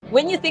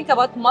when you think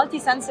about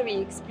multi-sensory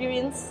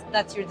experience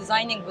that you're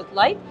designing with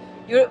light,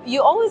 you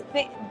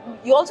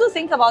also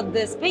think about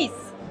the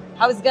space,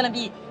 how it's gonna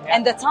be,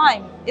 and the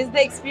time. Is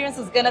the experience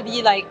is gonna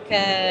be like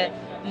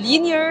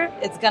linear?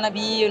 It's gonna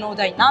be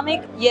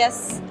dynamic.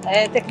 Yes,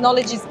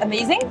 technology is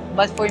amazing,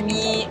 but for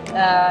me,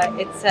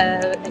 it's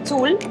a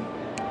tool,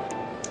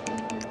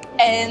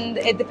 and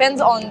it depends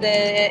on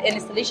the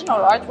installation or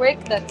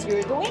artwork that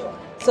you're doing.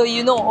 So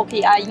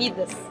okay, I need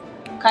this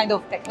kind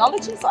of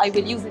technology, so I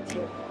will use it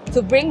here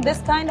to bring this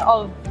kind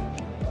of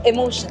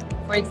emotion,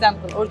 for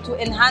example, or to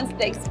enhance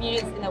the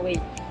experience in a way,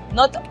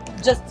 not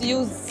just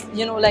use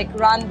like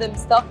random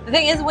stuff. The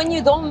thing is, when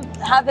you don't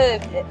have a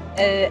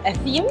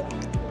theme,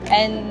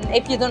 and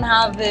if you don't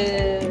have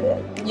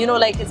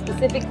like a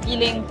specific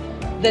feeling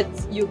that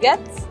you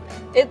get,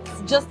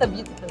 it's just a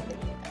beautiful thing.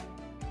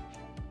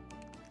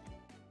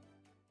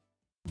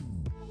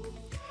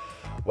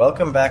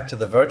 Welcome back to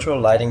the Virtual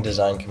Lighting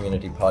Design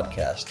Community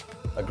Podcast,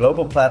 a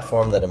global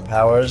platform that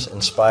empowers,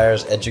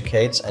 inspires,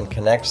 educates, and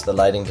connects the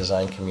lighting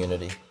design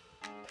community.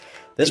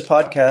 This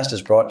podcast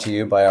is brought to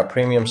you by our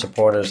premium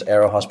supporters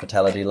Aero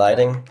Hospitality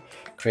Lighting,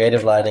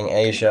 Creative Lighting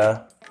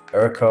Asia,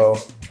 Urco,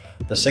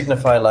 the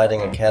Signify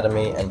Lighting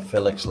Academy, and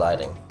Felix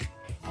Lighting.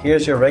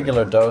 Here's your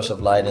regular dose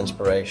of light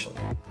inspiration.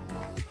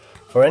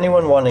 For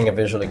anyone wanting a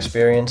visual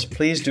experience,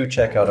 please do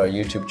check out our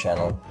YouTube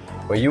channel,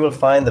 where you will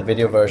find the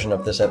video version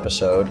of this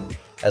episode,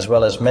 as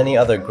well as many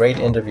other great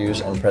interviews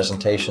and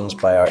presentations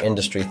by our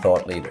industry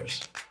thought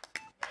leaders.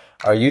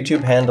 Our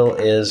YouTube handle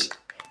is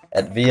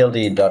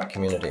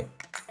 @vld.community.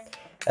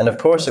 And of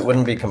course, it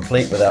wouldn't be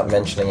complete without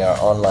mentioning our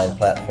online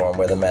platform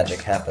where the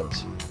magic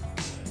happens.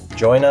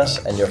 Join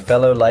us and your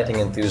fellow lighting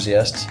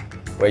enthusiasts,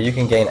 where you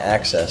can gain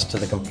access to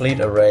the complete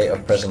array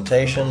of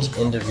presentations,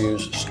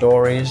 interviews,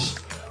 stories,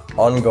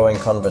 ongoing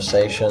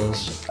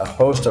conversations, a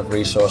host of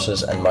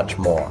resources, and much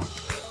more.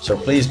 So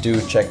please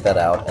do check that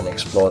out and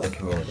explore the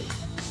community.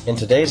 In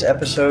today's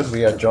episode,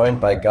 we are joined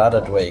by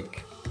Ghada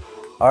Dwaik,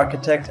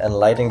 architect and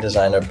lighting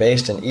designer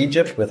based in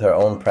Egypt with her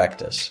own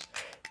practice,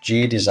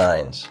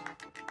 Gdesigns.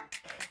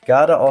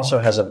 Ghada also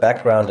has a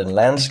background in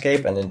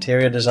landscape and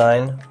interior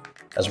design,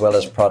 as well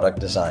as product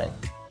design.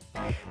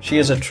 She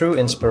is a true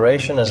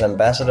inspiration as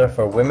ambassador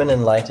for women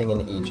in lighting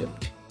in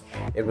Egypt.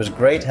 It was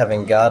great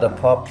having Ghada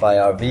pop by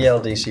our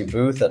VLDC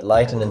booth at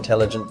Light and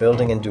Intelligent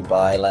Building in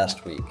Dubai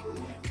last week,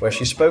 where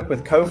she spoke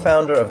with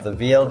co-founder of the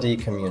VLD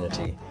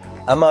community,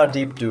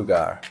 Amardeep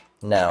Dugar.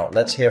 Now,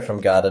 let's hear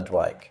from Ghada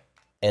Dwaik.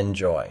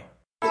 Enjoy.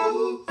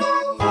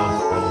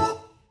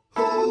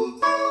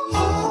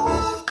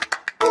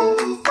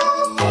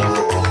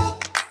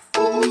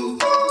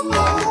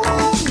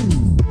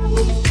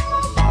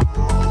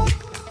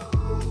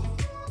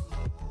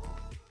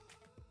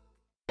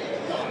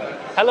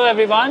 Hello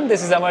everyone,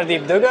 this is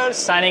Amardeep Dugar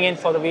signing in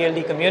for the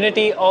VLD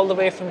community all the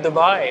way from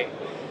Dubai.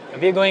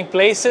 We're going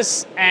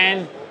places,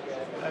 and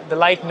the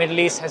Light Middle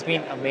East has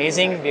been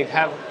amazing. We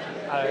have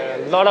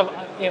a lot of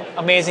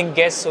amazing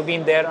guests who've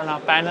been there on our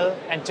panel,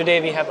 and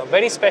today we have a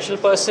very special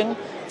person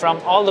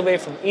from all the way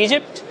from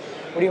Egypt.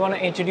 Would you want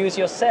to introduce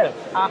yourself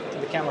to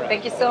the camera?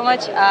 Thank you so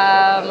much.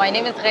 My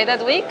name is Ghada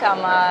Dwaik. I'm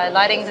a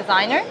lighting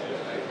designer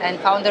and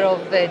founder of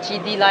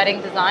GD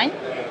Lighting Design.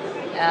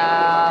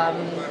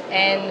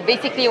 And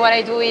basically what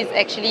I do is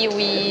actually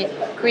we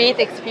create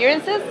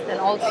experiences, and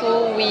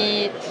also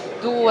we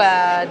do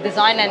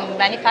design and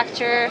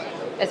manufacture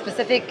a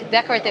specific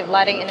decorative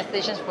lighting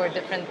installations for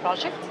different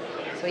projects.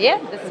 So yeah,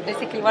 this is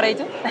basically what I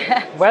do.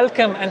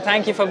 Welcome, and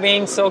thank you for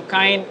being so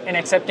kind in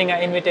accepting our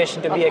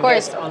invitation to be a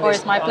guest on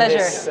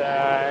this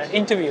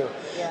interview.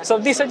 Yeah. So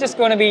these are just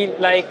going to be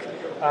like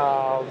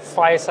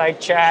fireside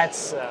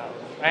chats,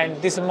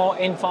 and these are more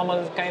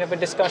informal kind of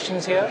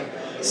discussions here.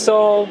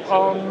 So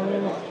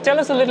tell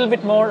us a little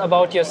bit more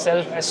about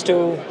yourself as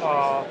to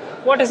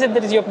what is it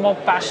that you're more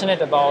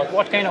passionate about?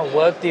 What kind of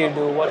work do you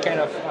do? What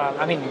kind of,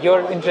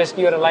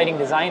 you're a lighting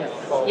designer.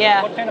 So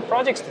yeah. What kind of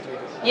projects do you do?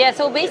 Yeah,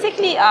 so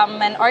basically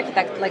I'm an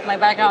architect. Like my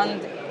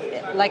background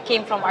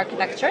came from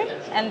architecture,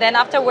 and then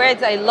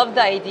afterwards I love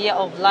the idea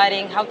of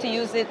lighting, how to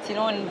use it,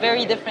 in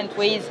very different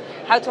ways,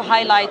 how to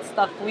highlight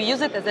stuff. We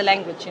use it as a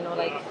language,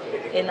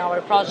 in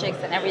our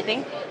projects and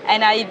everything.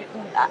 And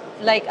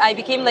I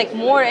became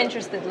more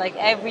interested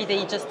every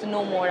day just to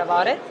know more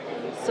about it.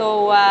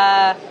 So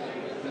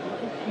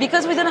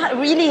because we don't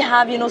really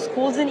have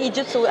schools in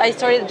Egypt, so I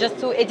started just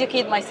to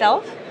educate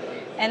myself.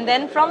 And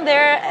then from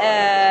there,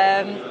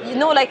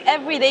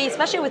 every day,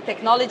 especially with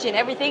technology and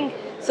everything,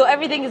 so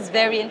everything is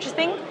very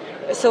interesting.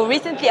 So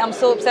recently I'm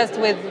so obsessed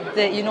with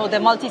the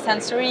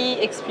multi-sensory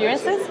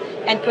experiences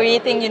and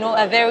creating,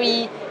 a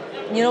very,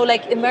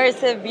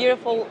 immersive,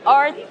 beautiful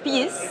art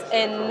piece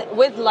and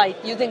with light,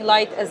 using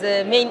light as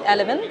a main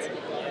element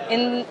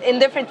in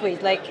different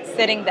ways, like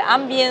setting the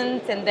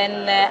ambient and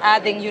then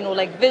adding,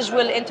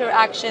 visual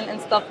interaction and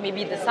stuff,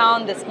 maybe the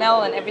sound, the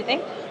smell and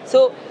everything.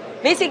 So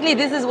basically,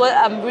 this is what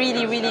I'm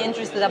really, really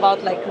interested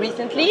about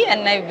recently,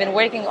 and I've been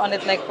working on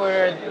it for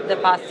the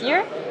past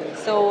year.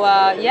 So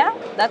yeah,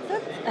 that's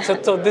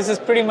it. So this is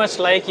pretty much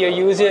like your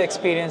user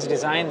experience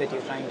design that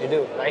you're trying to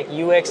do, right?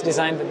 UX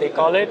design that they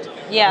call it.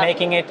 Yeah.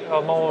 Making it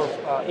a more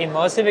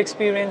immersive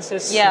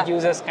experiences. Yeah.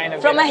 Users kind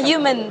of from get a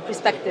human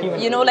perspective.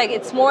 Like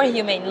it's more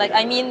humane. Like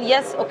I mean,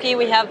 yes, okay,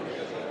 we have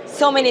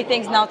so many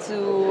things now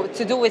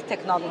to do with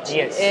technology.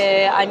 Yes.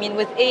 I mean,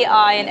 with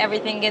AI and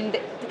everything, and the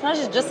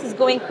technology just is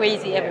going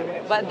crazy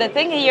everywhere. But the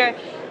thing here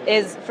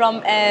is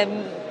from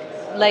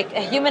like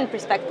a human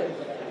perspective,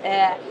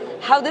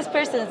 how this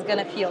person is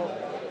gonna feel.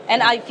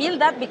 And I feel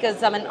that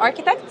because I'm an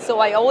architect, so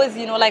I always,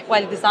 like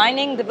while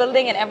designing the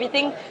building and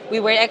everything, we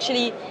were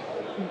actually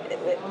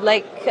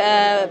like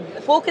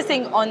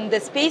focusing on the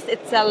space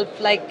itself,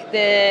 like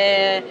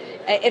the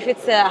if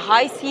it's a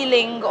high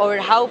ceiling or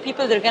how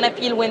people are gonna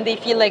feel when they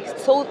feel like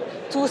so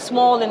too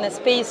small in a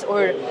space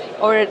or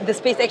the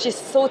space actually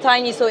so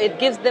tiny, so it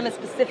gives them a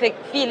specific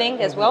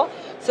feeling as well.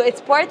 So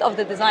it's part of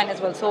the design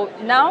as well. So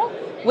now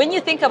when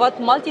you think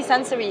about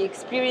multi-sensory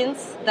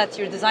experience that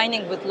you're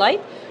designing with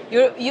light,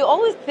 you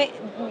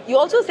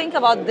also think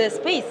about the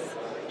space,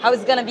 how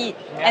it's gonna be,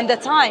 and the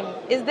time.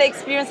 Is the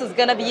experience is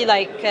gonna be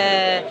like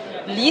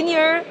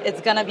linear?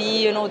 It's gonna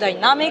be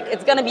dynamic.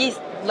 It's gonna be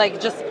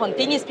like just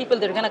spontaneous people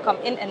that are gonna come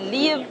in and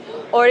leave,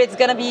 or it's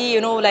gonna be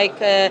like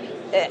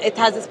it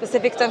has a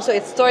specific time, so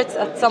it starts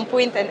at some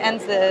point and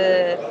ends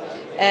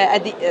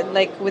at the,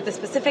 like with a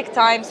specific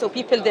time. So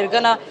people they're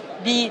gonna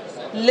be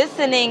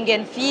listening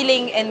and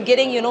feeling and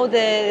getting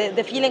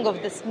the feeling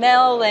of the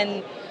smell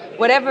and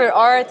whatever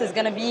art is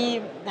going to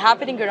be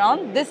happening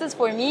around. This is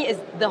for me is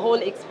the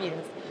whole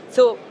experience.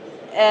 So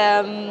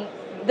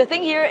the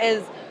thing here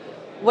is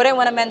what I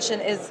want to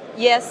mention is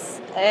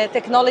yes,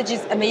 technology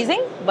is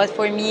amazing, but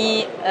for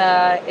me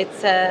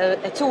it's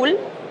a tool,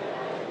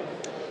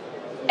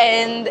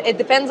 and it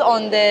depends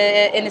on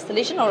the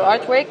installation or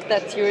artwork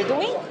that you're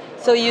doing.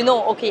 So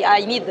okay,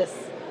 I need this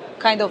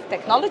kind of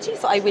technology,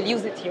 so I will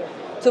use it here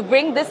to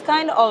bring this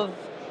kind of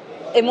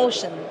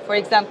emotion, for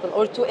example,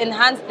 or to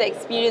enhance the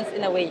experience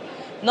in a way,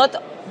 not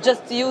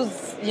just to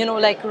use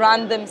like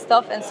random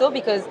stuff. And so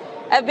because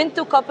I've been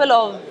to a couple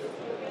of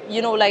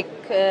like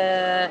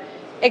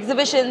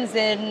exhibitions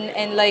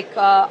and like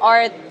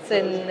arts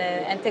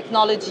and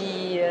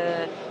technology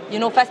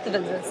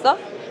festivals and stuff.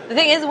 The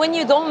thing is, when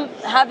you don't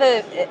have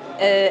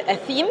a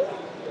theme,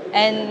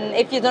 and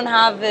if you don't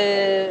have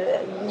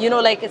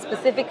like a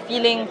specific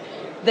feeling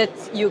that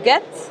you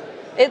get,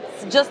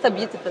 it's just a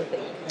beautiful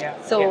thing.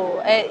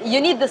 So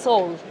you need the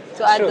soul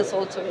to add the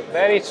soul to it.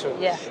 Very true.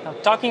 Yeah. Now,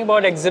 talking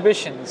about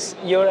exhibitions,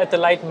 you're at the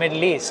Light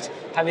Middle East.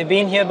 Have you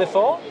been here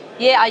before?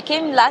 Yeah, I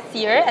came last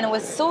year, and it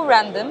was so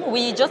random.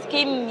 We just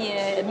came,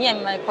 me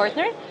and my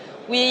partner.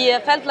 We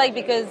felt like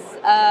because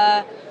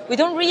we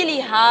don't really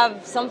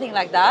have something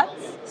like that,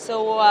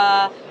 so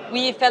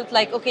we felt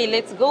like, okay,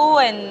 let's go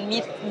and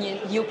meet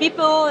new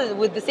people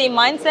with the same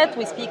mindset.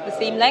 We speak the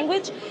same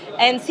language,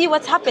 and see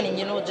what's happening,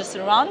 just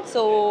around.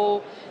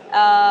 So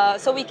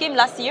we came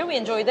last year. We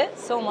enjoyed it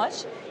so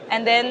much.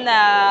 And then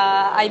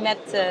I met,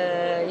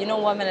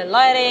 Women in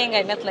Lighting.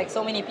 I met like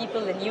so many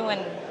people, and you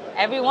and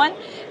everyone.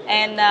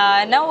 And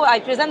now I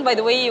present, by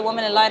the way,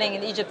 Women in Lighting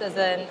in Egypt as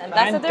an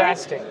ambassador.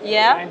 Fantastic.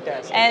 Yeah.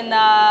 Fantastic.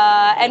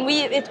 And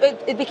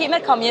it became a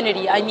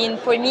community. I mean,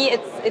 for me,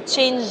 it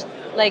changed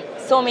like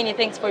so many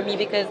things for me,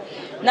 because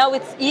now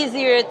it's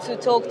easier to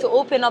talk, to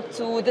open up,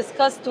 to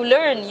discuss, to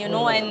learn,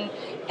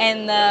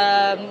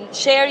 and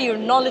share your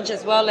knowledge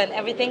as well and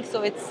everything.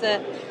 So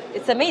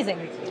it's amazing.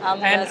 I'm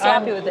so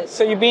happy with it.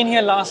 So you've been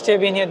here last year,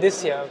 been here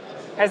this year.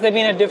 Has there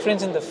been a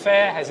difference in the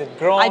fair? Has it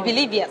grown? I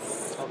believe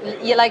yes. Okay.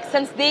 Yeah, like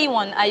since day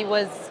one, I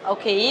was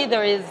okay.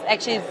 There is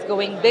actually it's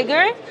going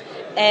bigger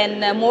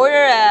and more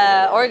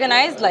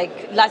organized.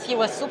 Like last year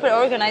was super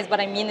organized, but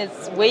I mean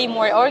it's way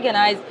more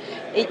organized.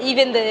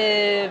 Even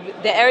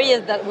the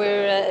areas that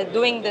we're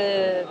doing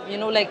the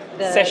like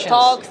the sessions,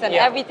 talks and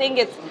everything.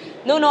 It's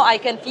I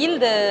can feel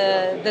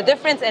the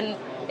difference, and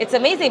it's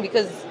amazing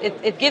because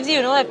it gives you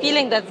a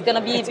feeling that's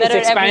gonna be better.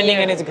 It's expanding every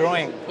year. And it's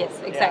growing. Yes,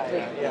 exactly.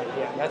 Yeah.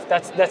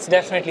 That's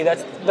definitely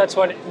that's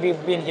what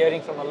we've been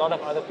hearing from a lot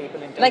of other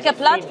people. In terms like a of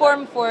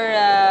platform for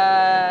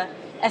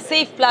a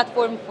safe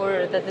platform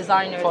for the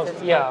designers.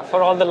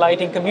 For all the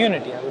lighting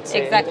community, I would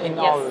say. Exactly.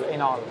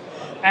 In all.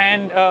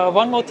 And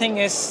one more thing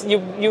is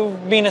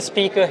you've been a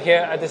speaker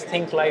here at this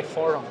Think Light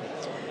Forum,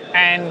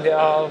 and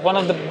one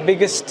of the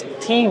biggest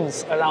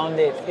themes around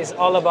it is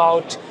all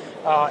about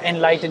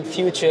enlightened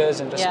futures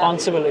and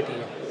responsibility.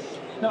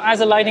 Now, as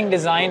a lighting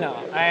designer,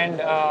 and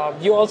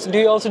do you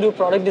also do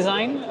product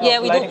design? Yeah,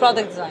 we do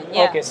product design.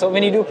 Yeah. Okay, so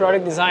when you do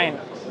product design,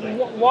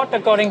 what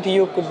according to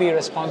you could be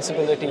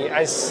responsibility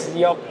as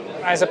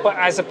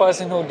a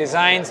person who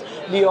designs?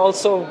 Do you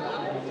also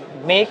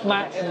make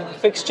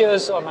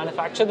fixtures or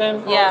manufacture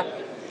them? Yeah.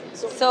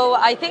 So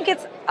I think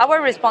it's our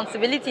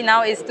responsibility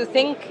now is to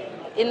think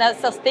in a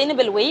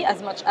sustainable way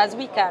as much as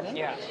we can.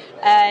 Yeah.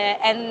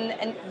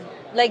 And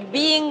like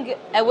being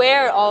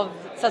aware of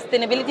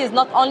sustainability is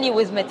not only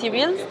with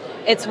materials,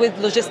 it's with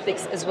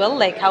logistics as well,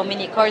 like how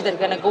many cars are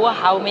going to go,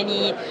 how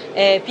many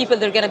people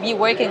they're going to be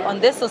working on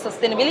this. So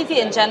sustainability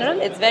in general,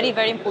 it's very,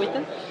 very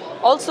important.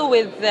 Also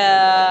with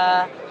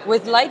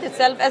light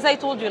itself, as I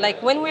told you,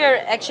 like when we are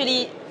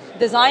actually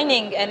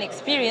designing an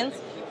experience,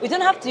 we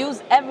don't have to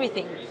use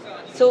everything.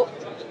 So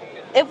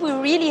if we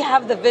really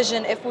have the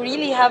vision, if we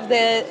really have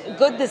the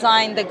good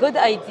design, the good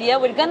idea,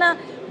 we're gonna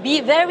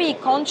be very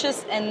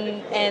conscious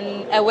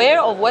and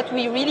aware of what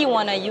we really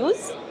want to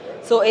use.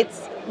 So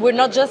we're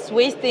not just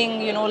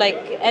wasting,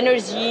 like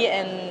energy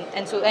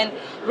and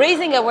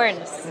raising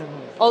awareness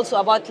also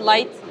about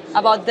light,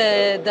 about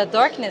the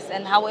darkness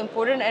and how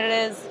important it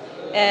is.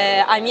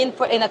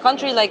 In a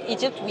country like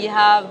Egypt, we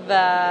have,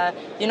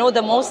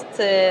 the most,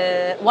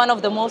 one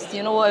of the most,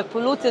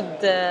 polluted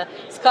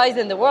skies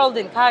in the world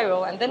in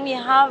Cairo, and then we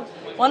have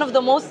one of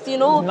the most,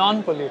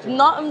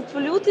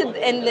 non-polluted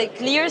and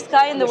clear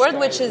sky in the world,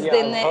 which is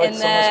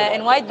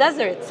in White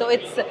Desert. So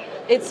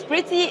it's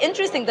pretty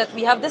interesting that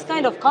we have this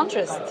kind of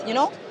contrast,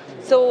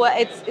 So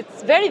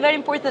it's very, very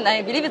important.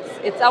 I believe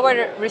it's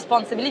our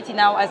responsibility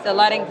now as the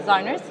lighting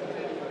designers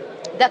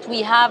that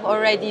we have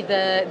already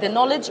the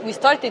knowledge. We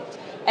started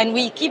and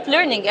we keep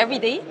learning every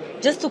day,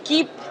 just to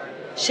keep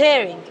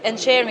sharing,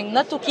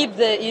 not to keep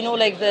the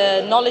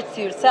the knowledge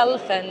to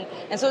yourself and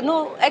so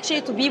no,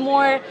 actually to be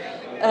more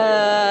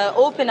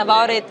open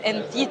about it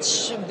and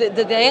teach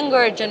the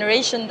younger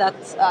generation that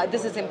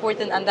this is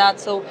important and that.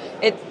 So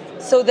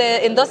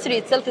the industry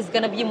itself is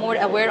going to be more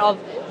aware of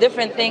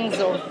different things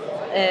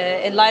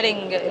in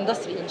lighting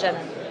industry in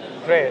general.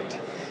 Great.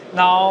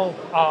 Now,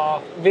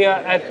 we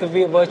are at the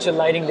Virtual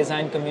Lighting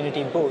Design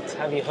Community booth.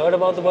 Have you heard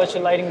about the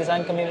Virtual Lighting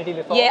Design Community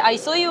before? Yeah, I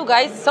saw you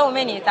guys so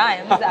many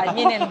times.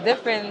 In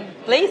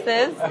different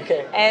places.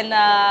 Okay. And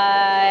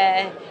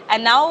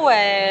now,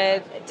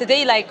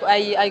 today,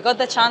 I got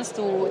the chance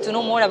to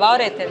know more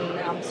about it, and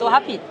I'm so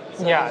happy.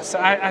 Yeah, so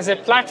as a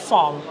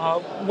platform,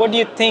 what do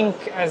you think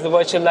as the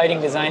virtual lighting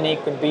designer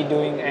could be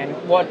doing, and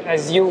what,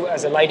 as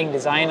a lighting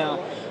designer,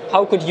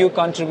 how could you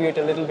contribute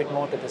a little bit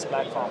more to this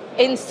platform?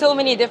 In so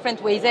many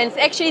different ways, and it's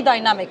actually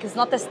dynamic. It's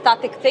not a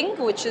static thing,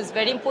 which is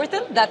very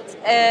important, that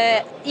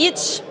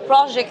each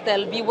project that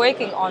I'll be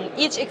working on,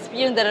 each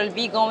experience that I'll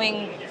be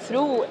going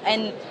through,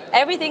 and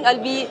everything I'll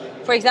be,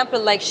 for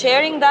example,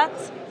 sharing that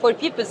for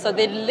people so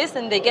they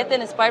listen, they get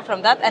inspired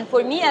from that. And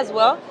for me as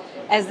well,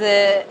 I'll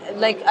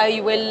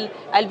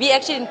be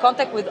actually in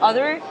contact with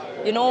other,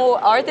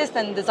 artists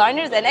and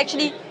designers, and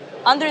actually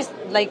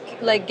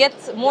get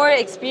more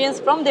experience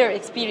from their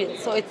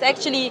experience. So it's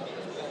actually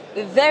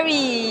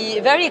very,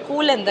 very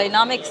cool and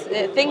dynamic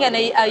thing, and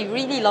I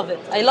really love it.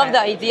 I love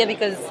the idea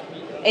because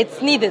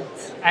it's needed.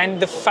 And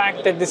the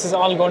fact that this is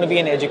all going to be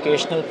an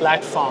educational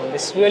platform,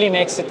 this really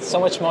makes it so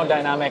much more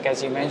dynamic,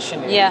 as you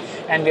mentioned. Yeah.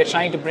 And we're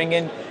trying to bring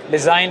in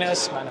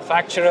designers,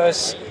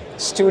 manufacturers,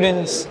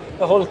 students.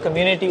 The whole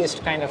community is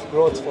kind of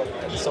growth for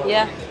it. So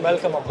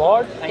welcome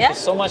aboard. Thank you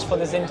so much for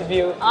this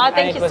interview.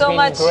 Thank you so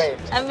much. Great.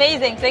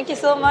 Amazing. Thank you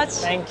so much.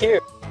 Thank you.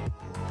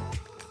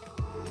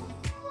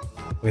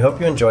 We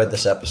hope you enjoyed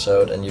this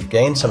episode and you've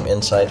gained some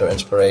insight or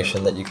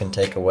inspiration that you can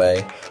take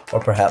away or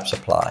perhaps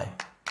apply.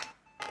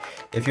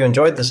 If you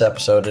enjoyed this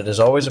episode, it is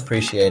always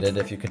appreciated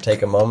if you could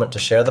take a moment to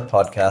share the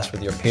podcast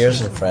with your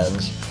peers and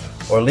friends,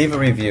 or leave a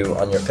review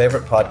on your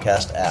favorite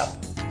podcast app.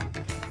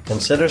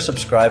 Consider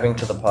subscribing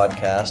to the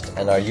podcast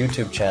and our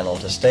YouTube channel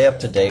to stay up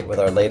to date with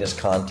our latest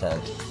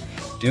content.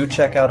 Do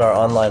check out our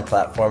online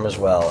platform as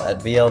well at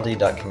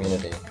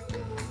vld.community.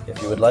 If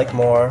you would like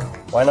more,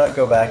 why not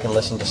go back and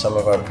listen to some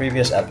of our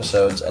previous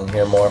episodes and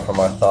hear more from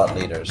our thought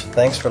leaders.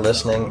 Thanks for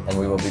listening, and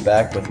we will be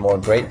back with more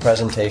great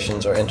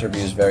presentations or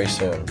interviews very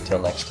soon. Till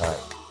next time.